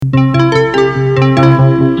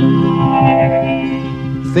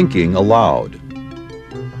Thinking Aloud.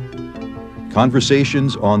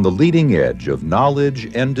 Conversations on the leading edge of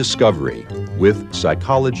knowledge and discovery with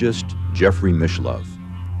psychologist Jeffrey Mishlove.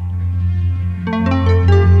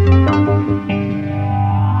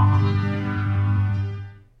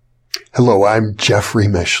 Hello, I'm Jeffrey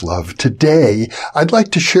Mishlove. Today, I'd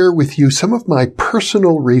like to share with you some of my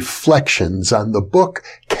personal reflections on the book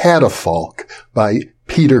Catafalque by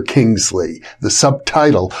Peter Kingsley. The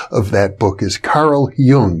subtitle of that book is Carl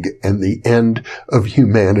Jung and the End of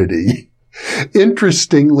Humanity.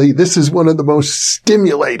 Interestingly, this is one of the most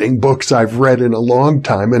stimulating books I've read in a long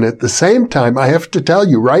time, and at the same time, I have to tell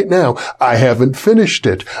you right now, I haven't finished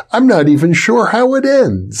it. I'm not even sure how it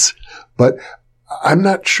ends. But I'm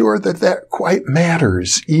not sure that quite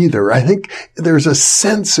matters either. I think there's a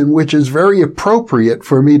sense in which is very appropriate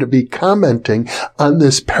for me to be commenting on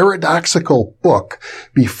this paradoxical book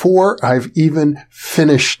before I've even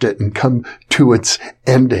finished it and come to its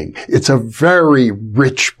ending. It's a very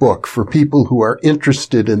rich book for people who are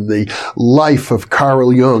interested in the life of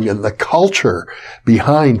Carl Jung and the culture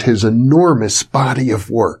behind his enormous body of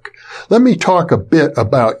work. Let me talk a bit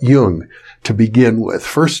about Jung to begin with.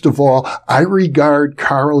 First of all, I regard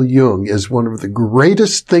Carl Jung as one of the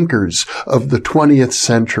greatest thinkers of the 20th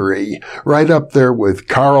century, right up there with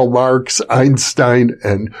Karl Marx, Einstein,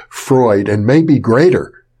 and Freud, and maybe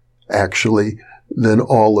greater, actually, than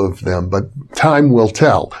all of them. But time will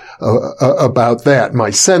tell about that. My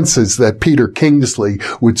sense is that Peter Kingsley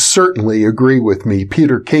would certainly agree with me.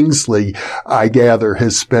 Peter Kingsley, I gather,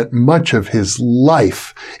 has spent much of his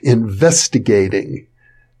life investigating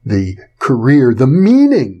the career, the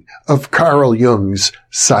meaning of Carl Jung's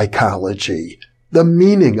psychology, the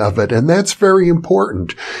meaning of it. And that's very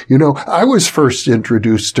important. You know, I was first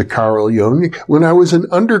introduced to Carl Jung when I was an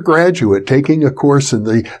undergraduate taking a course in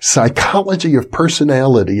the psychology of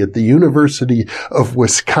personality at the University of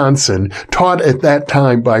Wisconsin, taught at that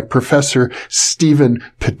time by Professor Stephen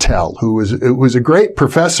Patel, who was a great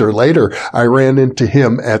professor. Later, I ran into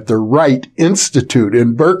him at the Wright Institute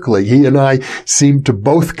in Berkeley. He and I seemed to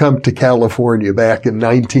both come to California back in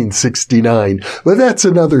 1969. But that's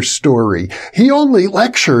another story. He only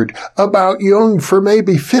lectured about Jung for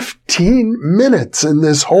maybe 15 minutes in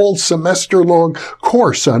this whole semester-long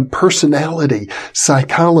course on personality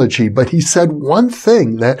psychology. But he said one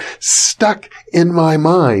thing that stuck in my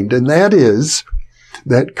mind, and that is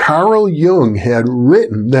that Carl Jung had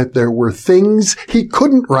written that there were things he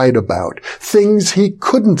couldn't write about, things he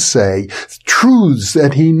couldn't say, truths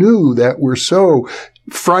that he knew that were so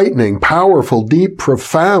frightening, powerful, deep,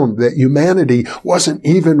 profound that humanity wasn't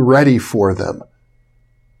even ready for them.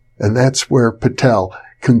 And that's where Patel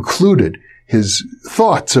concluded his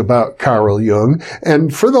thoughts about Carl Jung.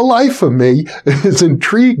 And for the life of me, as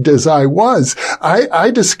intrigued as I was,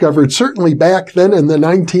 I discovered certainly back then in the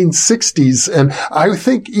 1960s, and I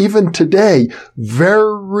think even today,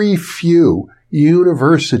 very few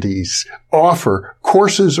universities offer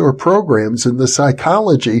courses or programs in the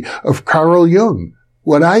psychology of Carl Jung.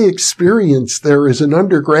 What I experienced there as an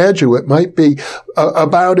undergraduate might be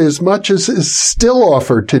about as much as is still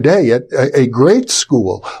offered today at a great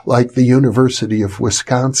school like the University of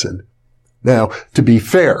Wisconsin. Now, to be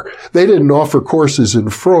fair, they didn't offer courses in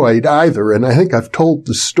Freud either, and I think I've told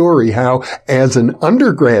the story how, as an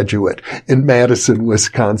undergraduate in Madison,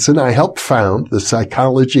 Wisconsin, I helped found the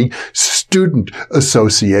Psychology Student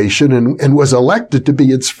Association and was elected to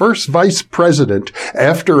be its first vice president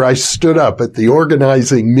after I stood up at the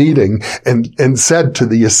organizing meeting and said to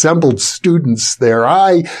the assembled students there,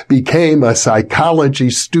 I became a psychology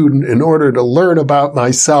student in order to learn about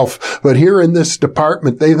myself, but here in this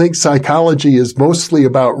department, they think psychology is mostly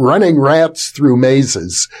about running rats through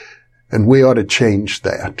mazes, and we ought to change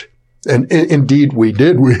that. And indeed we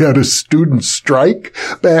did. We had a student strike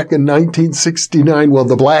back in 1969. Well,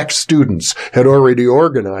 the black students had already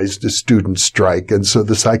organized a student strike, and so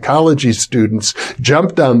the psychology students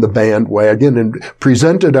jumped on the bandwagon and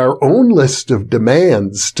presented our own list of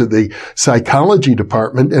demands to the psychology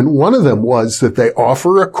department, and one of them was that they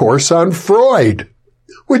offer a course on Freud,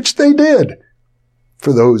 which they did.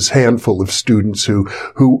 For those handful of students who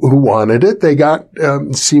wanted it, they got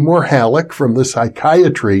Seymour Halleck from the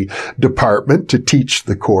psychiatry department to teach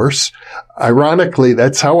the course. Ironically,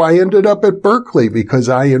 that's how I ended up at Berkeley, because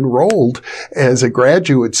I enrolled as a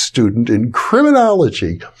graduate student in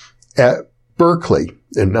criminology at Berkeley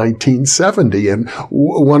in 1970. And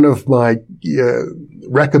one of my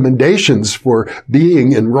recommendations for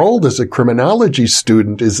being enrolled as a criminology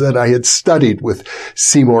student is that I had studied with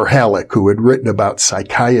Seymour Halleck, who had written about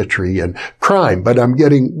psychiatry and crime. But I'm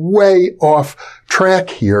getting way off track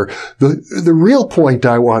here. The real point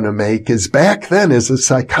I want to make is back then as a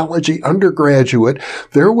psychology undergraduate,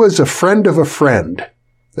 there was a friend of a friend,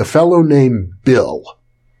 a fellow named Bill.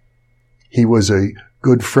 He was a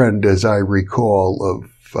good friend, as I recall,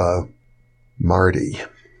 of Marty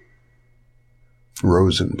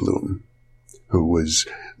Rosenblum, who was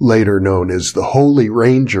later known as the Holy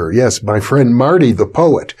Ranger. Yes, my friend Marty, the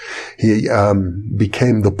poet. He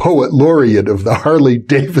became the poet laureate of the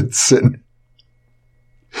Harley-Davidson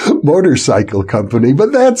motorcycle company,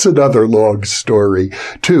 but that's another long story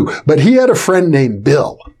too. But he had a friend named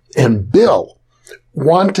Bill, and Bill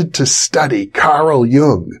wanted to study Carl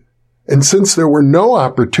Jung. And since there were no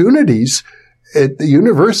opportunities at the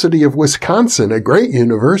University of Wisconsin, a great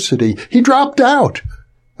university, he dropped out.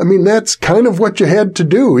 I mean, that's kind of what you had to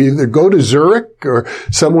do. Either go to Zurich or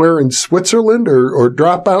somewhere in Switzerland or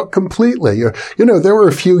drop out completely. There were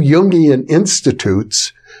a few Jungian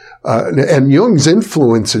institutes, and Jung's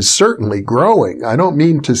influence is certainly growing. I don't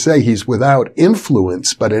mean to say he's without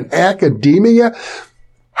influence, but in academia,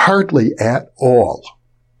 hardly at all.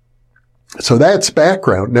 So that's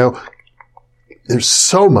background. Now, there's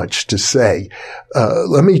so much to say.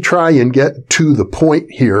 Let me try and get to the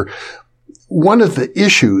point here. One of the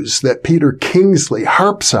issues that Peter Kingsley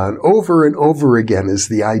harps on over and over again is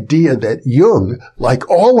the idea that Jung, like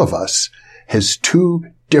all of us, has two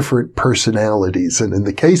different personalities. And in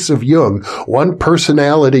the case of Jung, one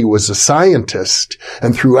personality was a scientist,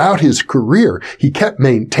 and throughout his career, he kept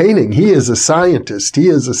maintaining he is a scientist, he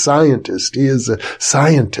is a scientist, he is a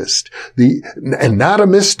scientist. And not a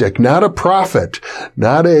mystic, not a prophet,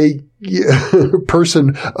 not a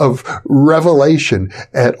person of revelation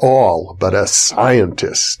at all, but a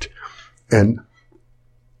scientist. And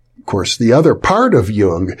of course, the other part of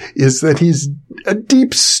Jung is that he's a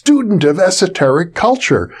deep student of esoteric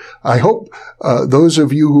culture. I hope those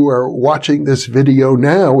of you who are watching this video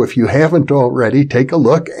now, if you haven't already, take a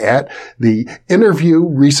look at the interview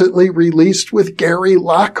recently released with Gary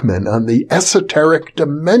Lachman on the esoteric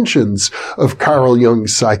dimensions of Carl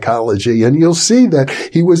Jung's psychology. And you'll see that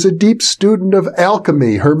he was a deep student of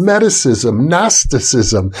alchemy, Hermeticism,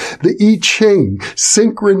 Gnosticism, the I Ching,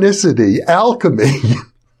 synchronicity, alchemy.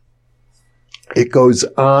 It goes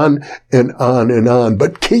on and on and on.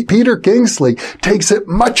 But Peter Kingsley takes it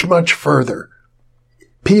much, much further.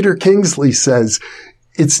 Peter Kingsley says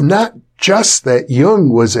it's not just that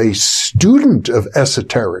Jung was a student of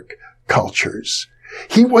esoteric cultures.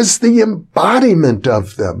 He was the embodiment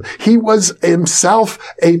of them. He was himself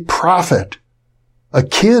a prophet,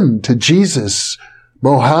 akin to Jesus,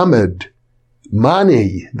 Mohammed,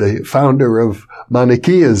 Mani, the founder of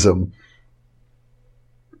Manichaeism,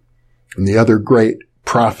 and the other great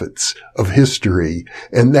prophets of history,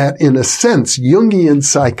 and that in a sense, Jungian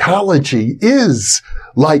psychology is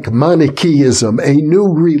like Manichaeism, a new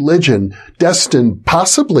religion destined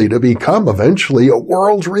possibly to become eventually a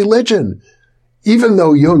world religion. Even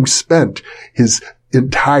though Jung spent his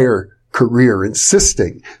entire career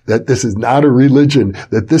insisting that this is not a religion,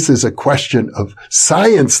 that this is a question of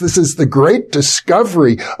science, this is the great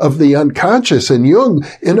discovery of the unconscious, and Jung,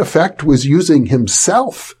 in effect, was using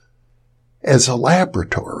himself as a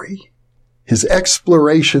laboratory. His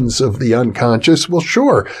explorations of the unconscious, well,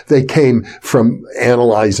 sure, they came from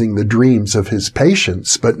analyzing the dreams of his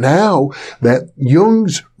patients, but now that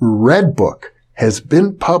Jung's Red Book has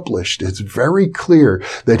been published, it's very clear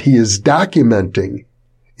that he is documenting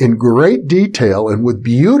in great detail and with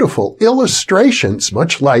beautiful illustrations,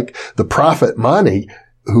 much like the prophet Mani,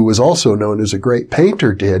 who was also known as a great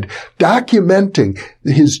painter, did, documenting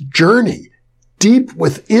his journey deep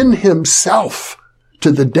within himself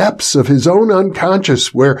to the depths of his own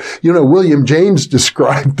unconscious, where, William James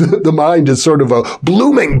described the mind as sort of a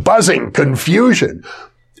blooming, buzzing confusion.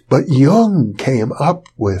 But Jung came up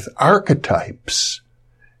with archetypes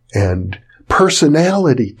and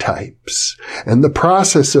personality types and the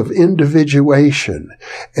process of individuation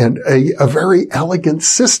and a very elegant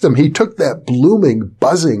system. He took that blooming,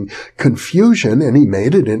 buzzing confusion and he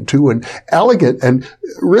made it into an elegant and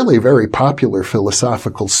really very popular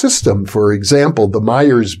philosophical system. For example, the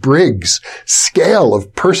Myers-Briggs scale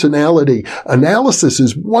of personality analysis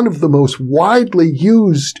is one of the most widely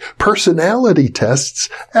used personality tests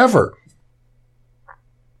ever.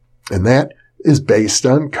 And that is based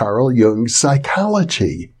on Carl Jung's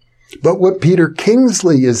psychology. But what Peter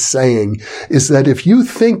Kingsley is saying is that if you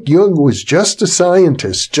think Jung was just a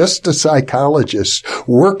scientist, just a psychologist,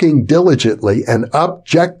 working diligently and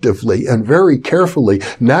objectively and very carefully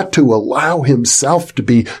not to allow himself to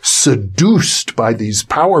be seduced by these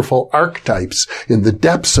powerful archetypes in the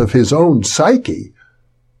depths of his own psyche,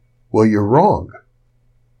 well, you're wrong.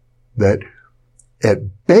 That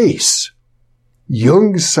at base,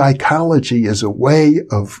 Jung's psychology is a way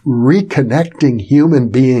of reconnecting human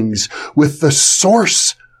beings with the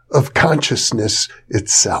source of consciousness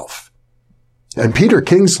itself. And Peter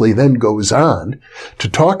Kingsley then goes on to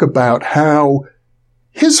talk about how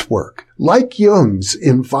his work, like Jung's,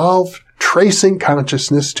 involved tracing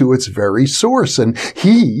consciousness to its very source. And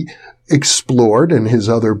he explored in his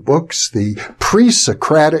other books the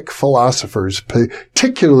pre-Socratic philosophers,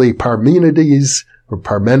 particularly Parmenides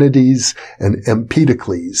and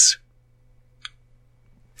Empedocles.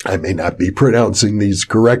 I may not be pronouncing these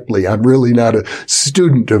correctly. I'm really not a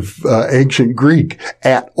student of ancient Greek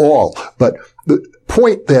at all. But the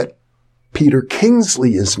point that Peter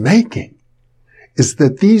Kingsley is making is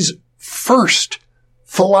that these first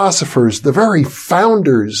philosophers, the very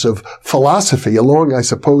founders of philosophy, along, I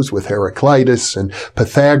suppose, with Heraclitus and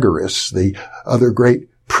Pythagoras, the other great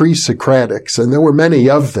pre-Socratics, and there were many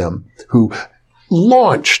of them who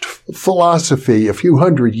launched philosophy a few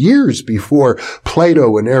hundred years before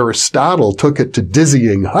Plato and Aristotle took it to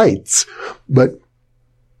dizzying heights. But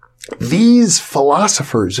these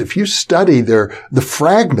philosophers, if you study the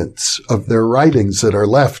fragments of their writings that are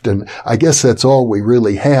left, and I guess that's all we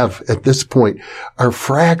really have at this point, are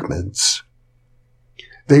fragments.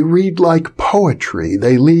 They read like poetry.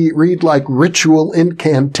 They read like ritual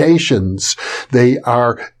incantations. They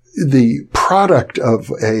are the product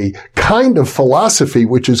of a kind of philosophy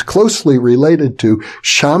which is closely related to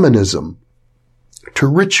shamanism, to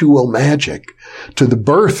ritual magic, to the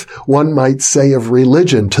birth, one might say, of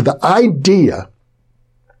religion, to the idea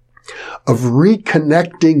of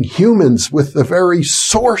reconnecting humans with the very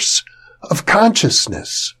source of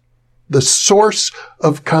consciousness, the source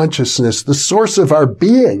of consciousness, the source of our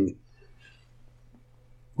being.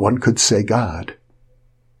 One could say God.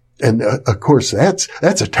 And of course, that's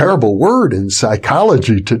a terrible word in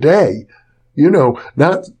psychology today. You know,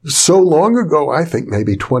 not so long ago, I think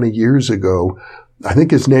maybe 20 years ago, I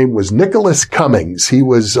think his name was Nicholas Cummings. He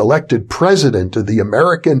was elected president of the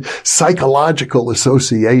American Psychological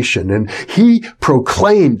Association, and he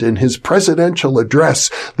proclaimed in his presidential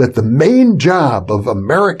address that the main job of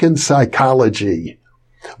American psychology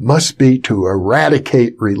must be to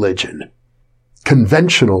eradicate religion,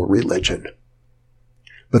 conventional religion.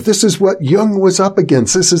 But this is what Jung was up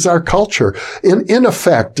against. This is our culture. In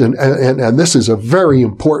effect, and this is a very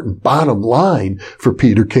important bottom line for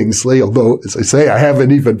Peter Kingsley, although, as I say, I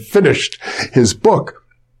haven't even finished his book.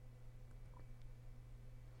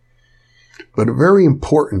 But a very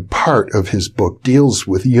important part of his book deals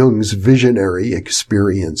with Jung's visionary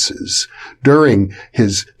experiences during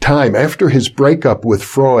his time after his breakup with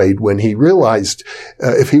Freud, when he realized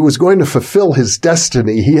if he was going to fulfill his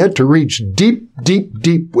destiny, he had to reach deep, deep,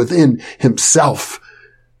 deep within himself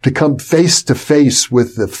to come face to face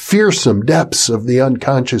with the fearsome depths of the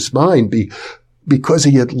unconscious mind because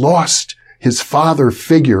he had lost his father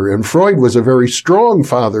figure. And Freud was a very strong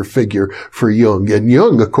father figure for Jung. And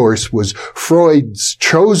Jung, of course, was Freud's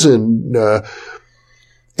chosen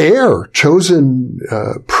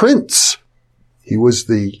prince. He was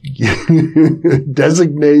the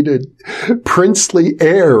designated princely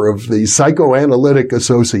heir of the Psychoanalytic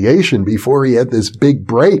Association before he had this big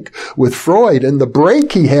break with Freud. And the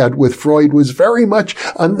break he had with Freud was very much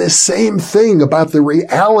on this same thing about the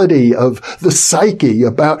reality of the psyche,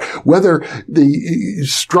 about whether the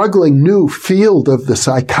struggling new field of the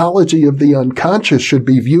psychology of the unconscious should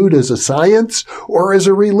be viewed as a science or as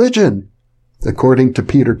a religion. According to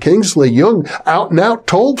Peter Kingsley, Jung out and out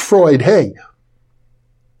told Freud, hey,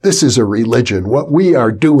 this is a religion. What we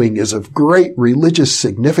are doing is of great religious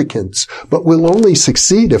significance, but we'll only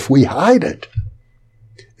succeed if we hide it.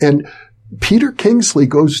 And Peter Kingsley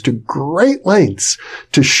goes to great lengths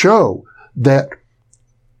to show that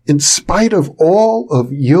in spite of all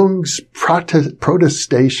of Jung's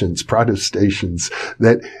protestations,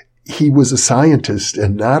 that he was a scientist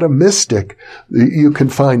and not a mystic, you can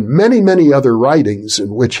find many, many other writings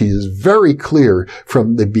in which he is very clear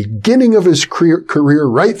from the beginning of his career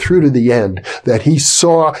right through to the end that he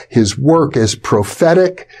saw his work as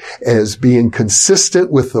prophetic, as being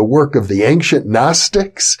consistent with the work of the ancient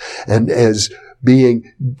Gnostics, and as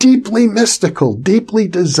being deeply mystical, deeply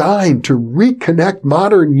designed to reconnect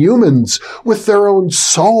modern humans with their own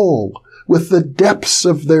soul, with the depths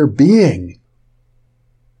of their being.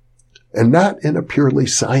 and not in a purely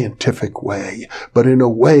scientific way, but in a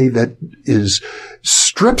way that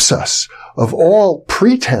strips us of all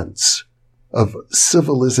pretense of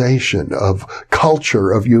civilization, of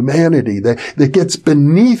culture, of humanity, that gets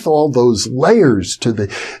beneath all those layers to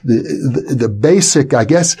the basic, I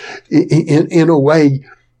guess, in a way,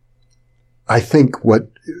 I think what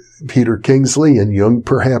Peter Kingsley and Jung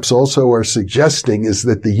perhaps also are suggesting is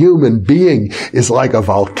that the human being is like a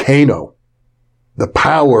volcano. The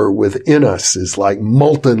power within us is like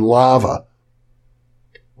molten lava,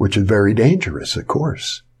 which is very dangerous, of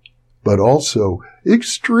course, but also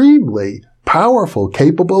extremely powerful,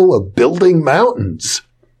 capable of building mountains,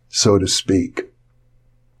 so to speak.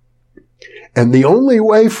 And the only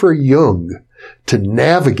way for Jung to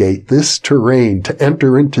navigate this terrain, to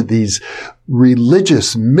enter into these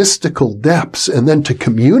religious, mystical depths, and then to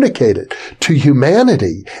communicate it to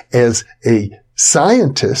humanity as a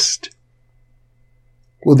scientist,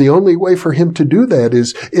 well, the only way for him to do that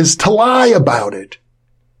is to lie about it.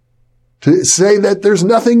 To say that there's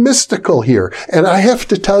nothing mystical here. And I have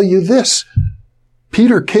to tell you this.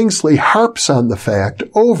 Peter Kingsley harps on the fact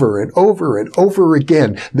over and over and over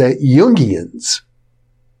again that Jungians,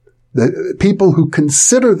 the people who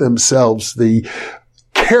consider themselves the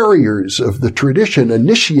carriers of the tradition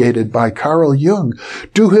initiated by Carl Jung,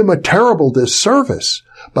 do him a terrible disservice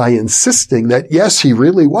by insisting that, yes, he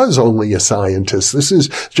really was only a scientist. This is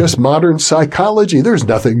just modern psychology. There's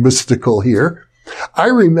nothing mystical here. I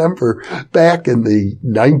remember back in the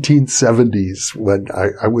 1970s when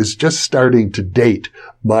I was just starting to date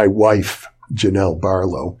my wife, Janelle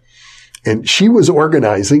Barlow, and she was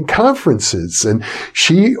organizing conferences, and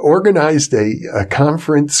she organized a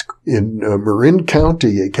conference in Marin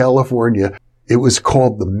County, California. It was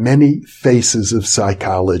called The Many Faces of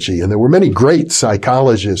Psychology. And there were many great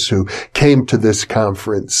psychologists who came to this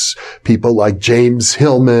conference. People like James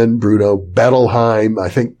Hillman, Bruno Bettelheim, I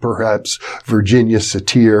think perhaps Virginia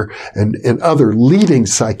Satir, and other leading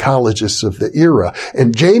psychologists of the era.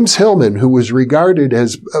 And James Hillman, who was regarded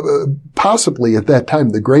as possibly at that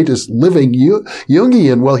time the greatest living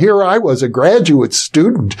Jungian. Well, here I was, a graduate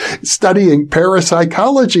student studying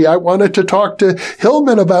parapsychology. I wanted to talk to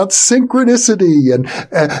Hillman about synchronicity and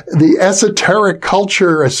the esoteric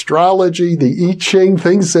culture, astrology, the I Ching,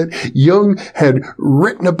 things that Jung had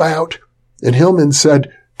written about. And Hillman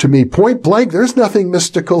said to me, point blank, there's nothing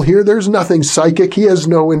mystical here. There's nothing psychic. He has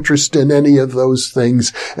no interest in any of those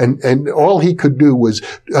things. And all he could do was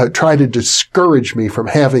try to discourage me from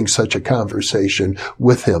having such a conversation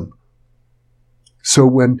with him. So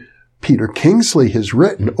when Peter Kingsley has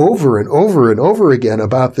written over and over and over again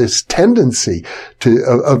about this tendency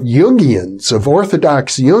of Jungians, of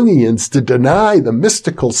orthodox Jungians, to deny the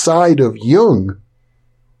mystical side of Jung.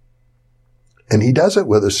 And he does it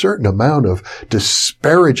with a certain amount of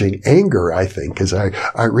disparaging anger, I think, as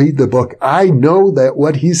I read the book. I know that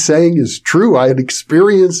what he's saying is true. I had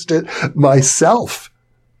experienced it myself.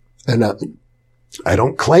 And I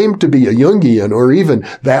don't claim to be a Jungian or even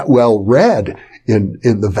that well read in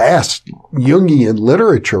the vast Jungian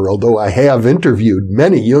literature, although I have interviewed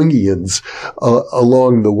many Jungians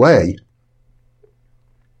along the way.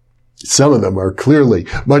 Some of them are clearly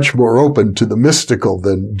much more open to the mystical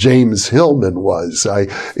than James Hillman was. I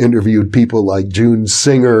interviewed people like June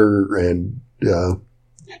Singer and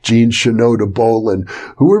Jean Shinoda Bolen,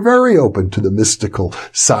 who were very open to the mystical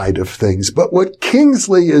side of things. But what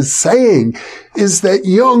Kingsley is saying is that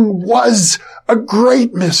Jung was a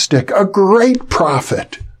great mystic, a great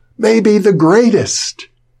prophet, maybe the greatest,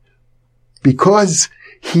 because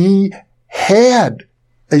he had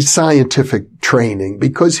a scientific training,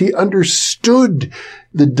 because he understood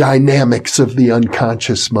the dynamics of the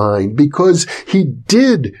unconscious mind, because he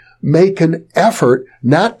did make an effort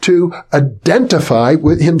not to identify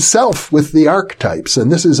with himself with the archetypes. And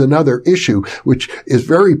this is another issue which is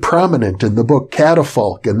very prominent in the book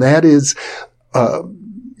Catafalque, and that is,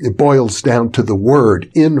 it boils down to the word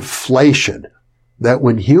inflation, that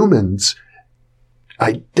when humans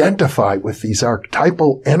identify with these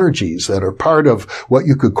archetypal energies that are part of what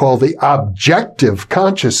you could call the objective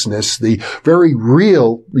consciousness, the very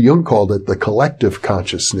real, Jung called it the collective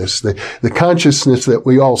consciousness, the consciousness that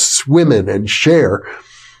we all swim in and share,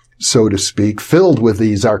 so to speak, filled with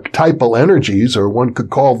these archetypal energies, or one could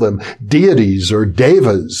call them deities or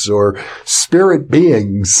devas or spirit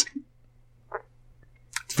beings.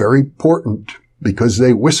 It's very important, because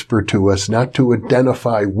they whisper to us not to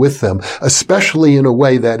identify with them, especially in a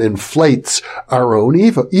way that inflates our own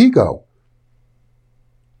ego.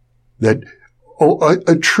 That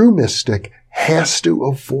a true mystic has to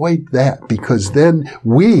avoid that, because then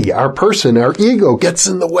our ego gets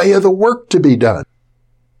in the way of the work to be done.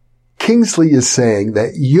 Kingsley is saying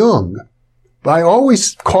that Jung, by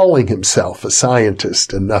always calling himself a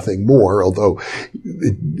scientist and nothing more, although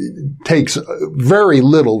it takes very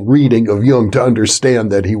little reading of Jung to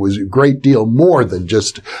understand that he was a great deal more than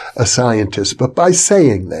just a scientist, but by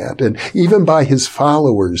saying that, and even by his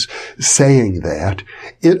followers saying that,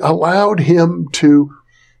 it allowed him to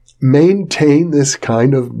maintain this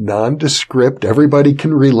kind of nondescript, everybody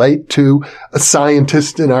can relate to a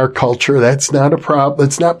scientist in our culture. That's not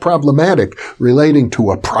that's not problematic. Relating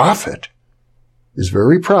to a prophet is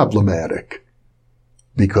very problematic,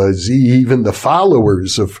 because even the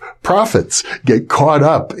followers of prophets get caught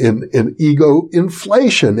up in ego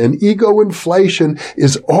inflation, and ego inflation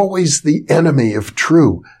is always the enemy of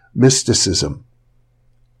true mysticism.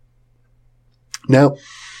 Now,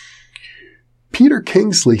 Peter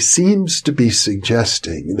Kingsley seems to be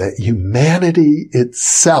suggesting that humanity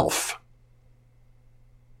itself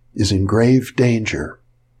is in grave danger,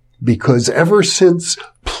 because ever since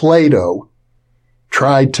Plato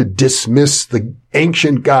tried to dismiss the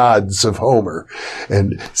ancient gods of Homer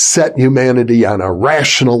and set humanity on a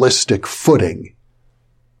rationalistic footing,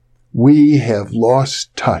 we have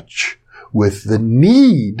lost touch with the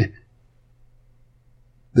need,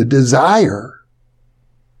 the desire,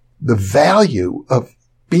 the value of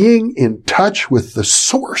being in touch with the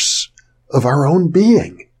source of our own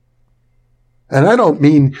being. And I don't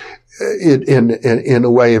mean it in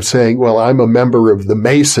a way of saying, well, I'm a member of the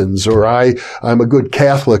Masons, or I'm a good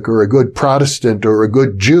Catholic or a good Protestant or a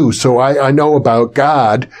good Jew, so I know about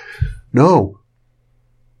God. No.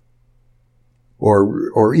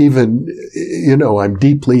 Or even, I'm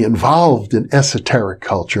deeply involved in esoteric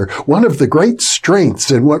culture. One of the great strengths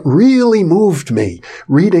and what really moved me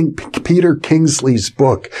reading Peter Kingsley's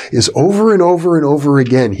book is over and over and over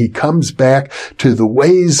again, he comes back to the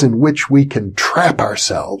ways in which we can trap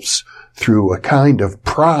ourselves through a kind of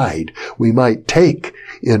pride we might take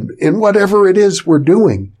in whatever it is we're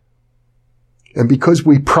doing. And because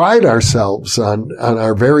we pride ourselves on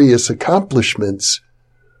our various accomplishments,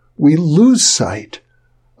 we lose sight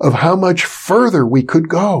of how much further we could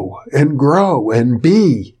go and grow and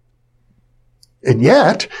be. And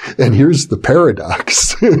yet, and here's the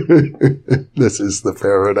paradox, this is the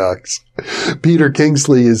paradox, Peter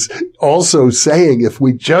Kingsley is also saying if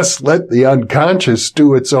we just let the unconscious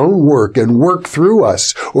do its own work and work through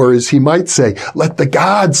us, or as he might say, let the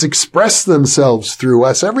gods express themselves through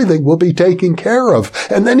us, everything will be taken care of.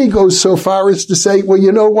 And then he goes so far as to say, well,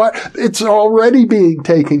 you know what? It's already being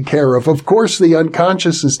taken care of. Of course, the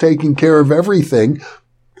unconscious is taking care of everything.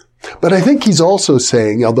 But I think he's also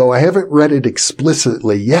saying, although I haven't read it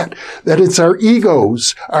explicitly yet, that it's our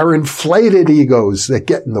egos, our inflated egos, that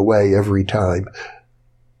get in the way every time.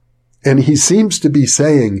 And he seems to be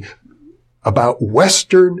saying about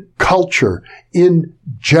Western culture in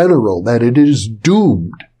general that it is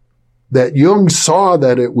doomed, that Jung saw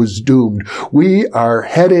that it was doomed. We are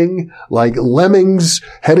heading like lemmings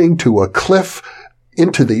heading to a cliff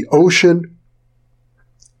into the ocean.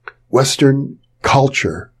 Western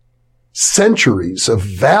culture, centuries of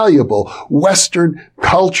valuable Western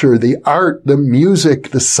culture, the art, the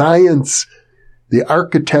music, the science, the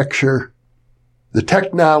architecture, the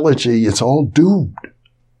technology, it's all doomed.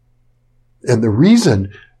 And the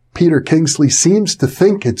reason Peter Kingsley seems to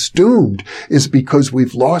think it's doomed is because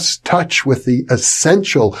we've lost touch with the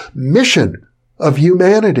essential mission of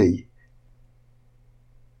humanity.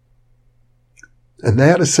 And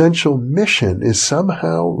that essential mission is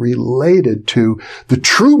somehow related to the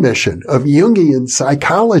true mission of Jungian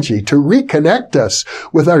psychology, to reconnect us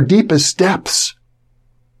with our deepest depths.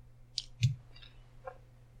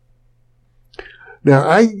 Now,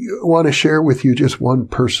 I want to share with you just one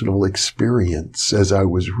personal experience as I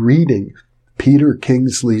was reading Peter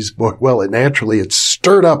Kingsley's book. Well, it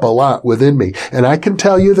stirred up a lot within me. And I can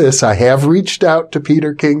tell you this, I have reached out to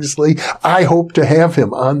Peter Kingsley. I hope to have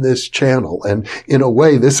him on this channel. And in a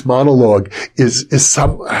way, this monologue is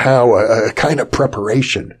somehow a kind of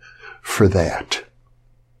preparation for that.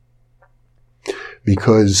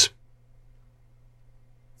 Because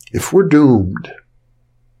if we're doomed,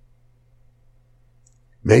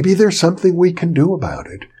 maybe there's something we can do about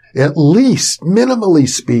it. At least, minimally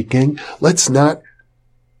speaking, let's not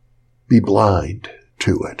be blind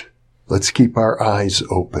to it. Let's keep our eyes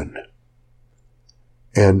open.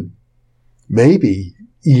 And maybe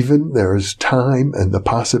even there's time and the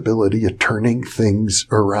possibility of turning things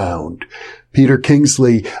around. Peter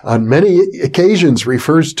Kingsley on many occasions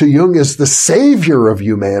refers to Jung as the savior of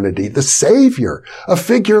humanity, the savior, a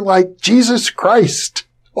figure like Jesus Christ,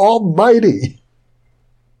 Almighty,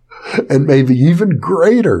 and maybe even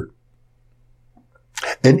greater.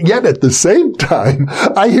 And yet at the same time,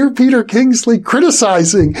 I hear Peter Kingsley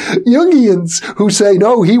criticizing Jungians who say,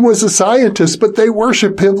 no, he was a scientist, but they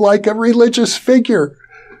worship him like a religious figure.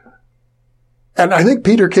 And I think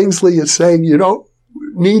Peter Kingsley is saying you don't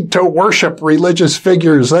need to worship religious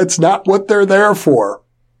figures. That's not what they're there for.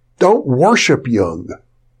 Don't worship Jung.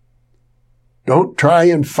 Don't try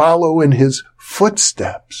and follow in his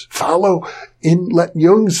footsteps. Let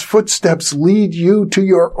Jung's footsteps lead you to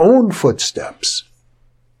your own footsteps.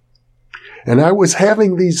 And I was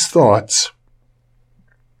having these thoughts,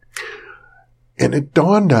 and it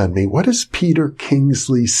dawned on me, what is Peter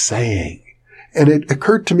Kingsley saying? And it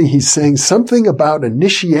occurred to me he's saying something about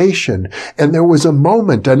initiation, and there was a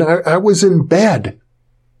moment, and I was in bed.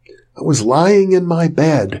 I was lying in my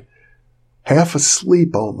bed, half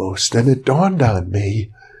asleep almost, and it dawned on me,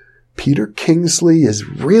 Peter Kingsley is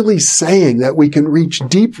really saying that we can reach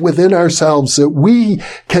deep within ourselves, that we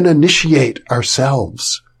can initiate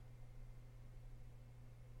ourselves.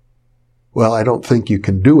 Well, I don't think you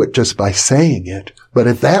can do it just by saying it, but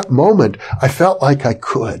at that moment, I felt like I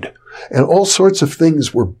could. And all sorts of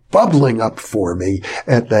things were bubbling up for me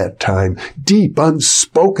at that time. Deep,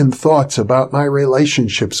 unspoken thoughts about my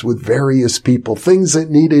relationships with various people, things that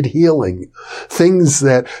needed healing, things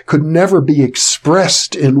that could never be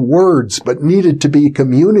expressed in words but needed to be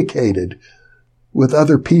communicated with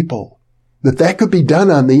other people. That could be done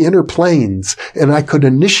on the inner planes, and I could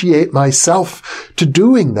initiate myself to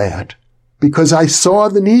doing that because I saw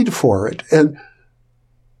the need for it. And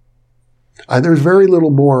there's very little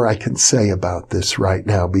more I can say about this right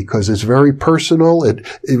now because it's very personal. It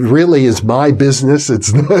really is my business.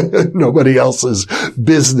 It's nobody else's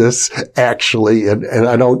business, actually. And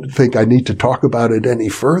I don't think I need to talk about it any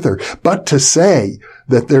further. But to say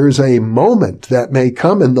that there's a moment that may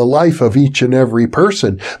come in the life of each and every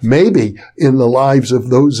person, maybe in the lives of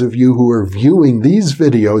those of you who are viewing these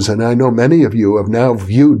videos, and I know many of you have now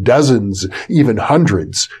viewed dozens, even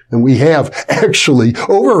hundreds, and we have actually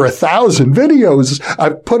over 1,000 videos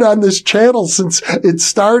I've put on this channel since it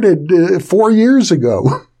started 4 years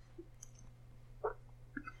ago.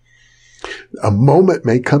 A moment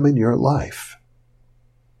may come in your life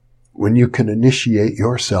when you can initiate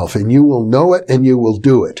yourself, and you will know it and you will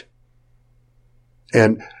do it.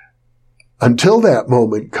 And until that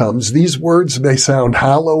moment comes, these words may sound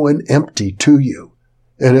hollow and empty to you.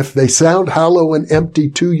 And if they sound hollow and empty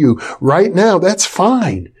to you right now, that's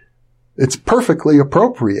fine. It's perfectly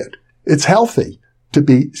appropriate. It's healthy to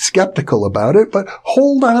be skeptical about it, but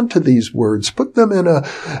hold on to these words. Put them in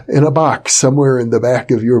a box somewhere in the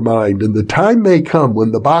back of your mind, and the time may come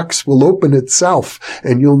when the box will open itself,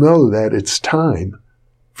 and you'll know that it's time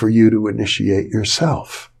for you to initiate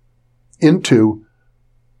yourself into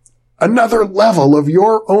another level of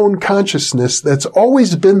your own consciousness that's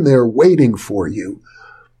always been there waiting for you.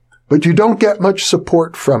 But you don't get much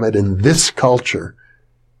support from it in this culture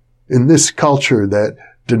that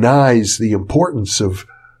denies the importance of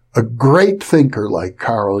a great thinker like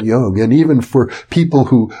Carl Jung. And even for people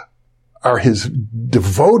who are his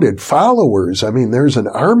devoted followers, I mean, there's an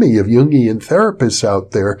army of Jungian therapists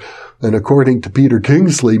out there. And according to Peter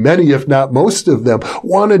Kingsley, many, if not most of them,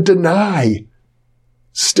 want to deny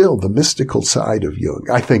still the mystical side of Jung.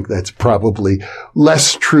 I think that's probably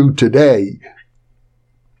less true today.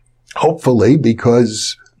 Hopefully,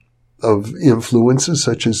 because of influences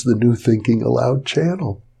such as the New Thinking Aloud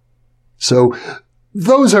channel. So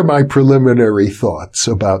those are my preliminary thoughts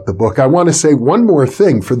about the book. I want to say one more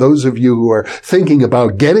thing for those of you who are thinking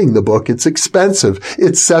about getting the book. It's expensive.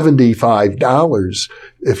 It's $75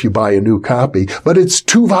 if you buy a new copy, but it's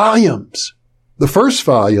 2 volumes. The first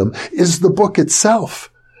volume is the book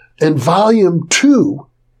itself, and volume 2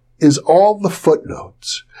 is all the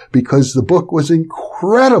footnotes, because the book was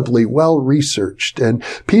incredibly well researched, and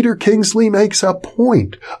Peter Kingsley makes a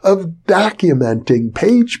point of documenting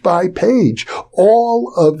page by page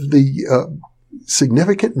all of the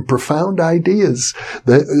significant and profound ideas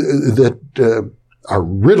that are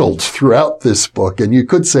riddled throughout this book. And you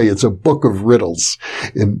could say it's a book of riddles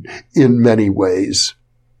in many ways.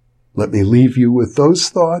 Let me leave you with those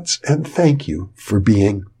thoughts, and thank you for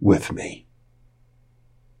being with me.